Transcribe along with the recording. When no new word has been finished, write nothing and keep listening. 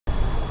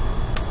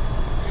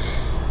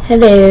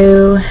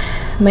Hello,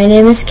 my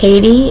name is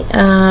Katie.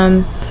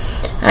 I'm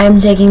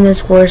taking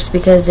this course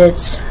because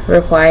it's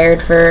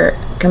required for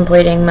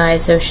completing my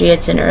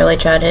associates in early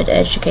childhood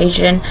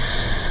education.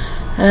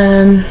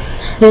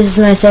 This is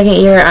my second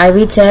year at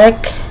Ivy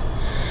Tech.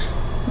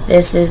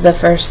 This is the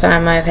first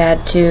time I've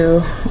had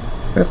to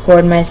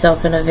record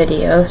myself in a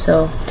video,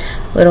 so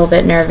a little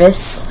bit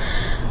nervous.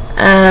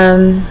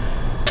 I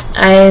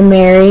am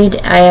married.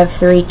 I have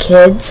 3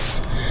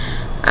 kids.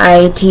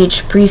 I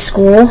teach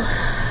preschool.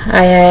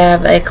 I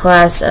have a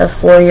class of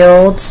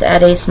 4-year-olds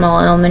at a small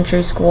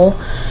elementary school.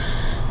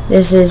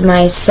 This is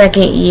my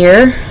second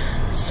year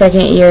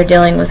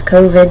dealing with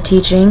COVID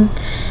teaching.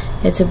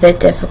 It's a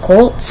bit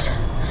difficult.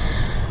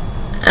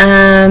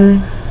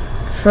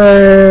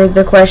 For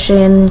the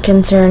question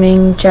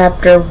concerning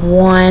chapter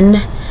 1,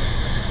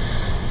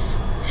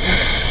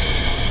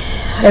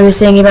 I was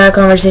thinking about a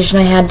conversation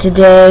I had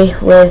today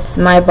with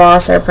my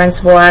boss, our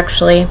principal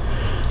actually,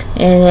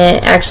 and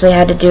it actually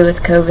had to do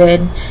with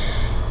COVID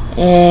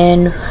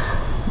and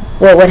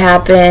what would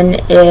happen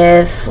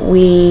if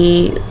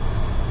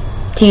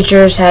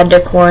teachers had to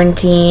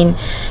quarantine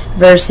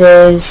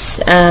versus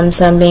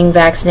some being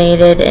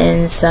vaccinated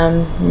and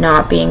some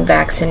not being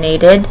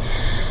vaccinated.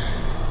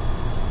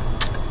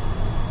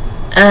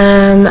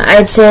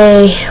 I'd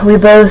say we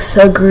both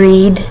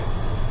agreed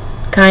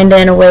kinda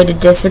in a way to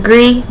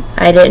disagree.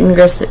 I didn't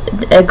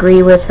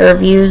agree with her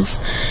views,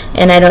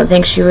 and I don't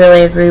think she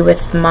really agreed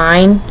with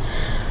mine.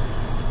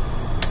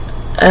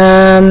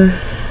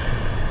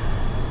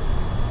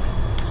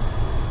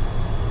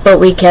 But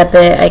we kept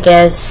it, I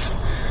guess,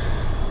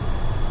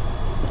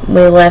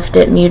 we left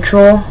it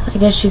mutual, I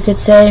guess you could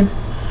say.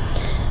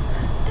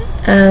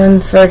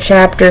 For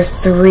chapter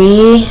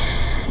 3,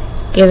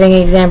 giving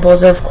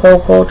examples of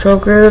co-cultural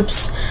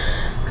groups,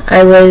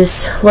 I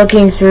was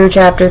looking through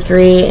chapter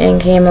 3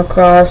 and came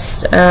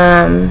across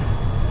the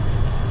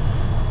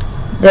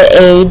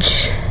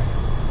age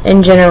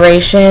and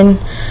generation.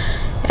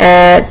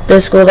 At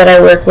the school that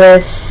I work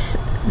with,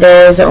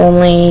 there's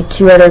only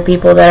 2 other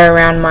people that are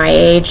around my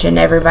age, and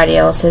everybody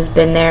else has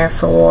been there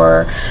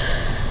for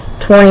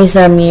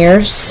 20-some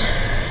years.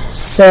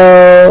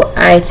 So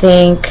I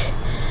think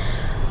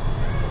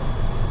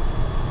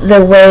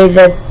the way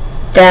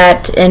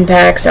that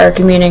impacts our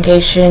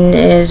communication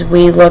is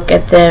we look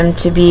at them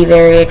to be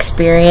very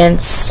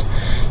experienced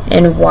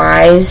and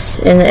wise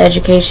in the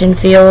education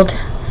field,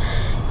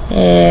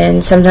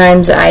 and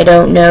sometimes I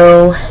don't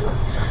know.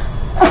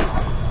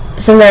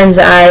 Sometimes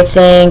I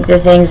think the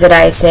things that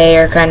I say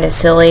are kind of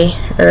silly,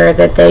 or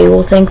that they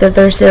will think that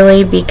they're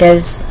silly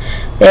because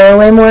they're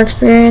way more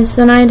experienced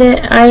than I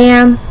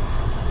am.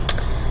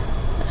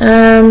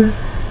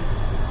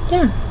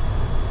 Yeah,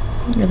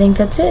 I think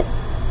that's it.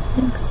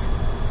 Thanks.